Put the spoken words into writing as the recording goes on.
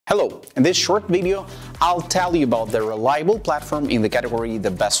Hello, in this short video, I'll tell you about the reliable platform in the category The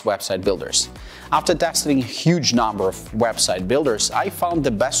Best Website Builders. After testing a huge number of website builders, I found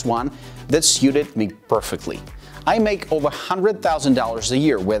the best one that suited me perfectly. I make over $100,000 a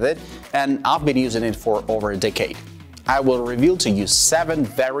year with it, and I've been using it for over a decade. I will reveal to you 7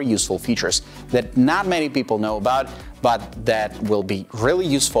 very useful features that not many people know about, but that will be really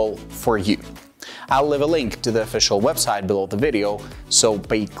useful for you. I'll leave a link to the official website below the video, so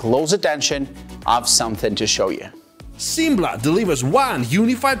pay close attention, I have something to show you. Simbla delivers one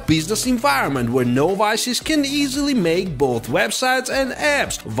unified business environment where novices can easily make both websites and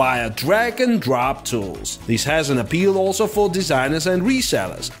apps via drag-and-drop tools. This has an appeal also for designers and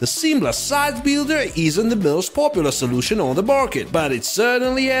resellers. The Simbla Site Builder isn't the most popular solution on the market, but it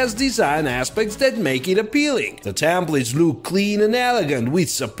certainly has design aspects that make it appealing. The templates look clean and elegant with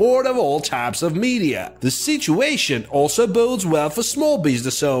support of all types of media. The situation also bodes well for small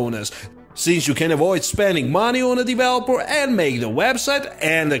business owners, since you can avoid spending money on a developer and make the website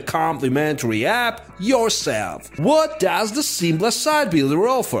and a complementary app yourself. What does the Simbla Site Builder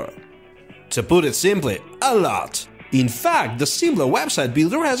offer? To put it simply, a lot. In fact, the Simbla Website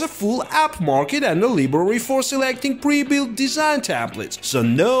Builder has a full app market and a library for selecting pre-built design templates, so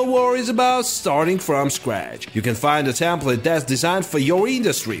no worries about starting from scratch. You can find a template that's designed for your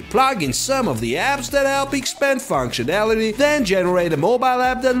industry, plug in some of the apps that help expand functionality, then generate a mobile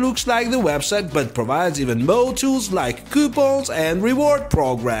app that looks like the website but provides even more tools like coupons and reward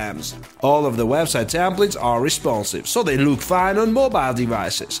programs. All of the website templates are responsive, so they look fine on mobile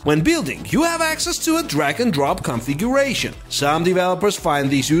devices. When building, you have access to a drag-and-drop configuration. Some developers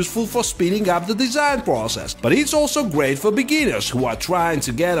find this useful for speeding up the design process, but it's also great for beginners who are trying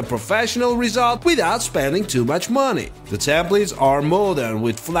to get a professional result without spending too much money. The templates are modern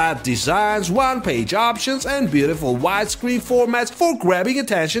with flat designs, one-page options, and beautiful widescreen formats for grabbing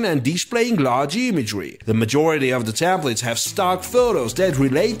attention and displaying large imagery. The majority of the templates have stock photos that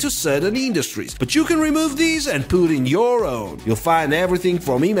relate to certain industries, but you can remove these and put in your own. You'll find everything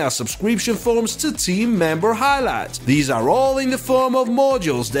from email subscription forms to team member highlights. These are all in the form of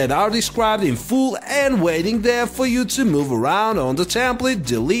modules that are described in full and waiting there for you to move around on the template,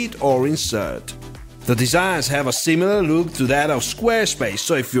 delete or insert. The designs have a similar look to that of Squarespace,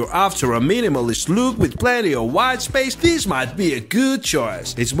 so if you're after a minimalist look with plenty of white space, this might be a good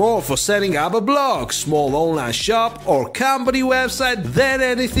choice. It's more for setting up a blog, small online shop or company website than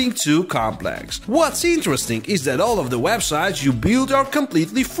anything too complex. What's interesting is that all of the websites you build are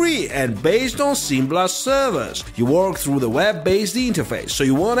completely free and based on Simbla servers. You work through the web-based interface, so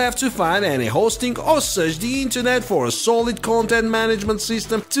you won't have to find any hosting or search the internet for a solid content management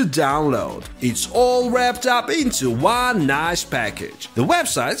system to download. It's all wrapped up into one nice package. The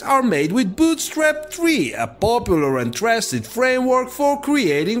websites are made with Bootstrap 3, a popular and trusted framework for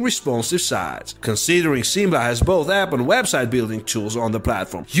creating responsive sites. Considering Simbla has both app and website building tools on the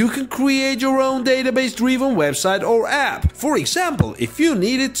platform, you can create your own database-driven website or app. For example, if you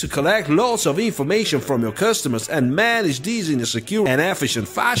needed to collect lots of information from your customers and manage these in a secure and efficient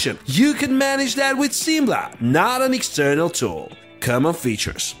fashion, you can manage that with Simbla, not an external tool. Common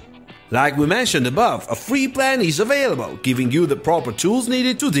features. Like we mentioned above, a free plan is available, giving you the proper tools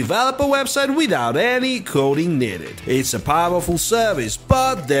needed to develop a website without any coding needed. It's a powerful service,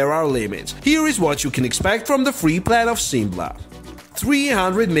 but there are limits. Here is what you can expect from the free plan of Simbla.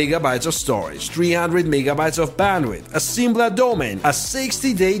 300 MB of storage, 300 MB of bandwidth, a Simbla domain, a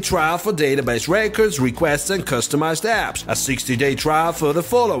 60-day trial for database records, requests and customized apps, a 60-day trial for the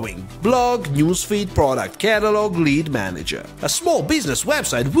following: blog, newsfeed, product catalog, lead manager. A small business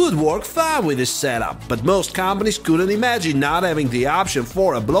website would work fine with this setup, but most companies couldn't imagine not having the option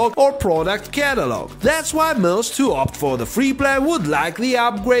for a blog or product catalog. That's why most who opt for the free plan would likely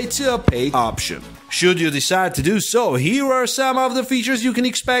upgrade to a paid option. Should you decide to do so, here are some of the features you can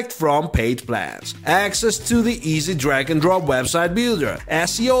expect from paid plans. Access to the easy drag-and-drop website builder,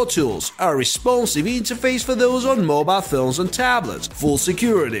 SEO tools, a responsive interface for those on mobile phones and tablets, full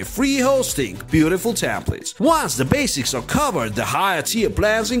security, free hosting, beautiful templates. Once the basics are covered, the higher tier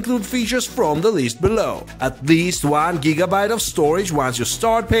plans include features from the list below. At least 1 GB of storage once you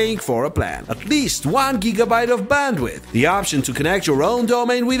start paying for a plan. At least 1 GB of bandwidth. The option to connect your own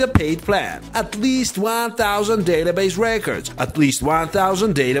domain with a paid plan. At least 1,000 database records, at least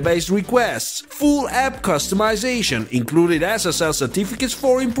 1,000 database requests, full app customization, included SSL certificates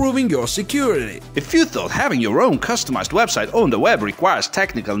for improving your security. If you thought having your own customized website on the web requires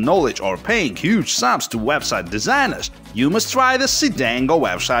technical knowledge or paying huge sums to website designers, you must try the Sidengo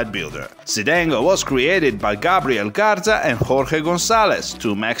website builder. Sidengo was created by Gabriel Garza and Jorge Gonzalez,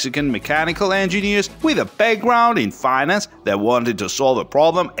 two Mexican mechanical engineers with a background in finance that wanted to solve a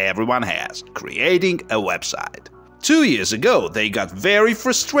problem everyone has: creating a website. 2 years ago, they got very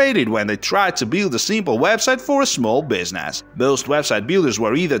frustrated when they tried to build a simple website for a small business. Most website builders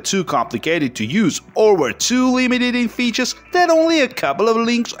were either too complicated to use or were too limited in features that only a couple of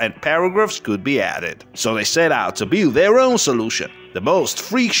links and paragraphs could be added. So they set out to build their own solution, the most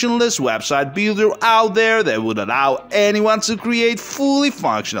frictionless website builder out there that would allow anyone to create fully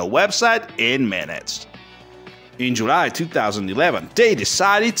functional website in minutes. In July 2011, they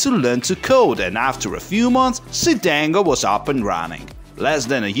decided to learn to code, and after a few months, Sidango was up and running. Less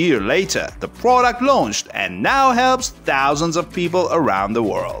than a year later, the product launched and now helps thousands of people around the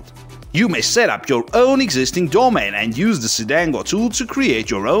world. You may set up your own existing domain and use the Sidango tool to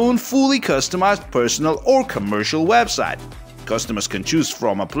create your own fully customized personal or commercial website. Customers can choose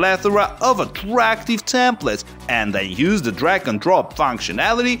from a plethora of attractive templates and then use the drag-and-drop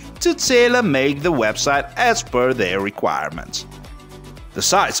functionality to tailor-make the website as per their requirements. The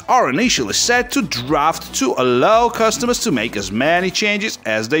sites are initially set to draft to allow customers to make as many changes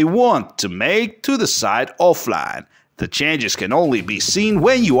as they want to make to the site offline. The changes can only be seen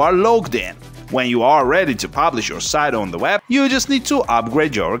when you are logged in. When you are ready to publish your site on the web, you just need to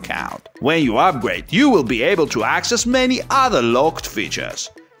upgrade your account. When you upgrade, you will be able to access many other locked features.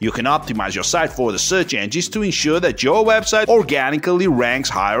 You can optimize your site for the search engines to ensure that your website organically ranks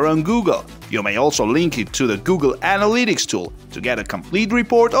higher on Google. You may also link it to the Google Analytics tool to get a complete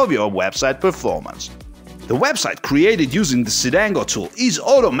report of your website performance. The website created using the Sidengo tool is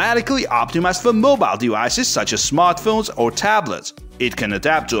automatically optimized for mobile devices such as smartphones or tablets. It can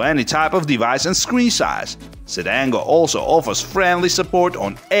adapt to any type of device and screen size. Sidango also offers friendly support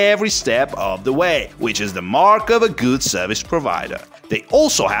on every step of the way, which is the mark of a good service provider. They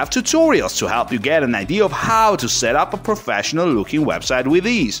also have tutorials to help you get an idea of how to set up a professional-looking website with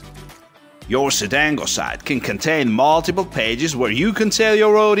ease. Your Sidango site can contain multiple pages where you can tell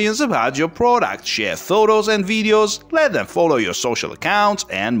your audience about your product, share photos and videos, let them follow your social accounts,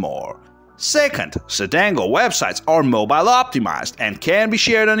 and more. Second, Sidango websites are mobile optimized and can be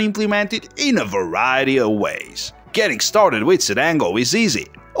shared and implemented in a variety of ways. Getting started with Sidango is easy.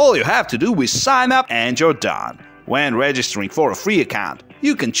 All you have to do is sign up and you're done. When registering for a free account,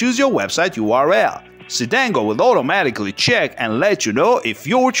 you can choose your website URL. Sidango will automatically check and let you know if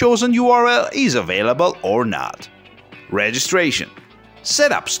your chosen URL is available or not. Registration.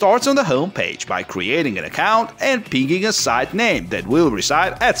 Setup starts on the home page by creating an account and picking a site name that will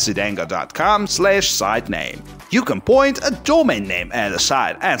reside at sidango.com/site name. You can point a domain name at a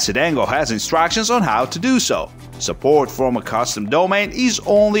site, and Sidango has instructions on how to do so. Support from a custom domain is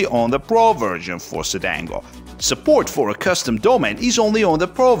only on the Pro version for Sidango. Support for a custom domain is only on the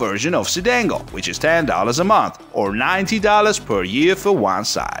Pro version of Sidango, which is $10 a month or $90 per year for one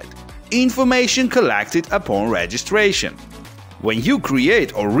site. Information collected upon registration. When you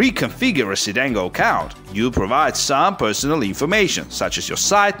create or reconfigure a Sidango account, you provide some personal information, such as your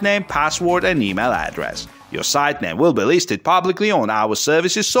site name, password, and email address. Your site name will be listed publicly on our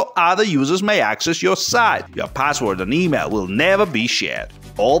services so other users may access your site. Your password and email will never be shared.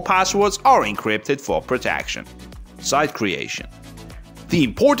 All passwords are encrypted for protection. Site creation. The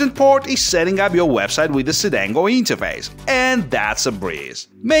important part is setting up your website with the Sidengo interface, and that's a breeze.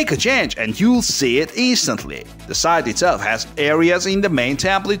 Make a change and you'll see it instantly. The site itself has areas in the main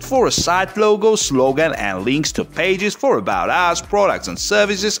template for a site logo, slogan, and links to pages for About Us, products and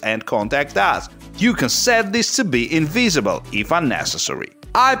services, and Contact Us. You can set this to be invisible if unnecessary.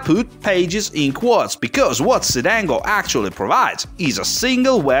 I put pages in quotes because what Sidengo actually provides is a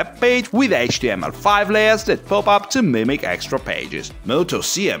single web page with HTML5 layers that pop up to mimic extra pages. Moto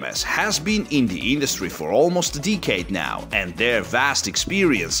CMS has been in the industry for almost a decade now, and their vast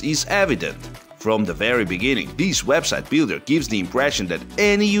experience is evident. From the very beginning, this website builder gives the impression that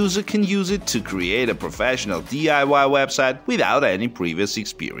any user can use it to create a professional DIY website without any previous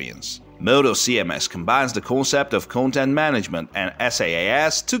experience. Moto CMS combines the concept of content management and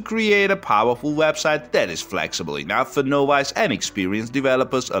SaaS to create a powerful website that is flexible enough for novice and experienced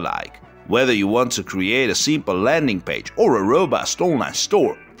developers alike. Whether you want to create a simple landing page or a robust online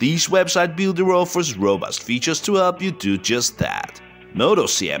store, this website builder offers robust features to help you do just that. Moto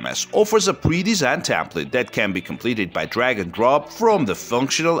CMS offers a pre-designed template that can be completed by drag and drop from the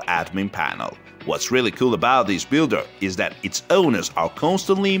functional admin panel. What's really cool about this builder is that its owners are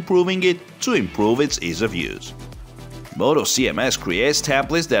constantly improving it to improve its ease of use. Moto CMS creates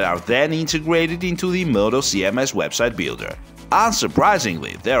templates that are then integrated into the Moto CMS website builder.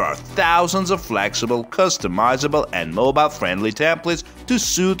 Unsurprisingly, there are thousands of flexible, customizable, and mobile-friendly templates to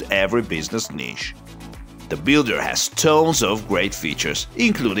suit every business niche. The builder has tons of great features,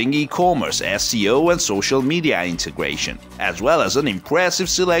 including e-commerce, SEO, and social media integration, as well as an impressive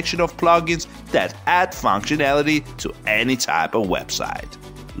selection of plugins that add functionality to any type of website.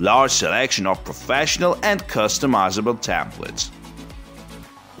 Large selection of professional and customizable templates.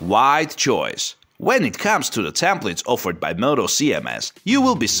 Wide choice. When it comes to the templates offered by Moto CMS, you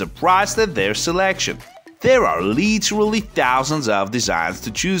will be surprised at their selection. There are literally thousands of designs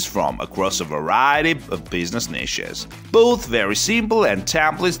to choose from across a variety of business niches. Both very simple and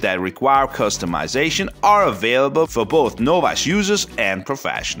templates that require customization are available for both novice users and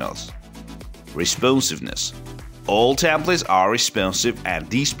professionals. Responsiveness. All templates are responsive and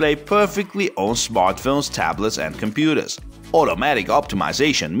display perfectly on smartphones, tablets, and computers. Automatic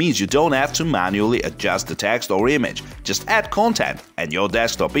optimization means you don't have to manually adjust the text or image, just add content and your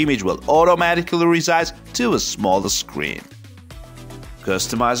desktop image will automatically resize to a smaller screen.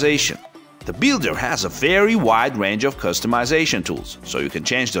 Customization. The builder has a very wide range of customization tools, so you can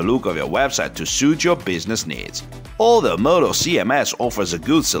change the look of your website to suit your business needs. Although Moto CMS offers a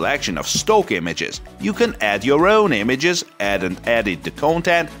good selection of stock images, you can add your own images, add and edit the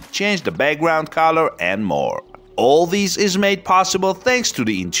content, change the background color, and more. All this is made possible thanks to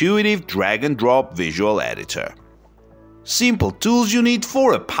the intuitive drag-and-drop visual editor. Simple tools you need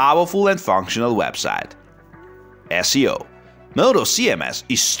for a powerful and functional website. SEO. Moto CMS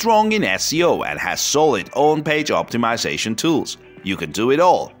is strong in SEO and has solid on-page optimization tools. You can do it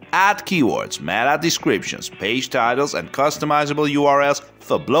all. Add keywords, meta descriptions, page titles, and customizable URLs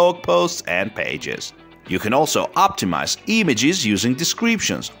for blog posts and pages. You can also optimize images using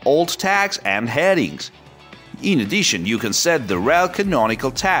descriptions, alt tags, and headings. In addition, you can set the rel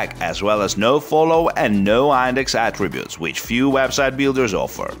canonical tag as well as nofollow and no-index attributes, which few website builders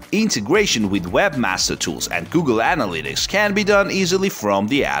offer. Integration with webmaster tools and Google Analytics can be done easily from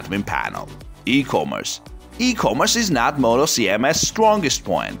the admin panel. E-commerce. E-commerce is not Moto CMS' strongest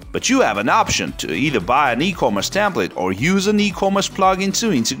point, but you have an option to either buy an e-commerce template or use an e-commerce plugin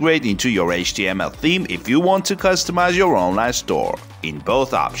to integrate into your HTML theme if you want to customize your online store. In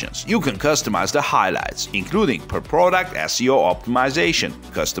both options, you can customize the highlights, including per product SEO optimization,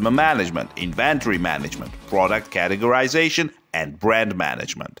 customer management, inventory management, product categorization, and brand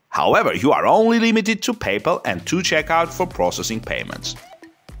management. However, you are only limited to PayPal and to checkout for processing payments.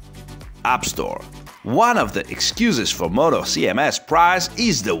 App Store. One of the excuses for Moto CMS price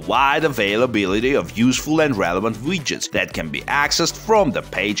is the wide availability of useful and relevant widgets that can be accessed from the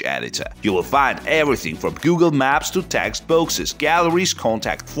page editor. You will find everything from Google Maps to text boxes, galleries,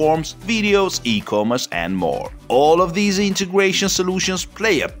 contact forms, videos, e-commerce, and more. All of these integration solutions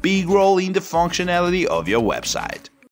play a big role in the functionality of your website.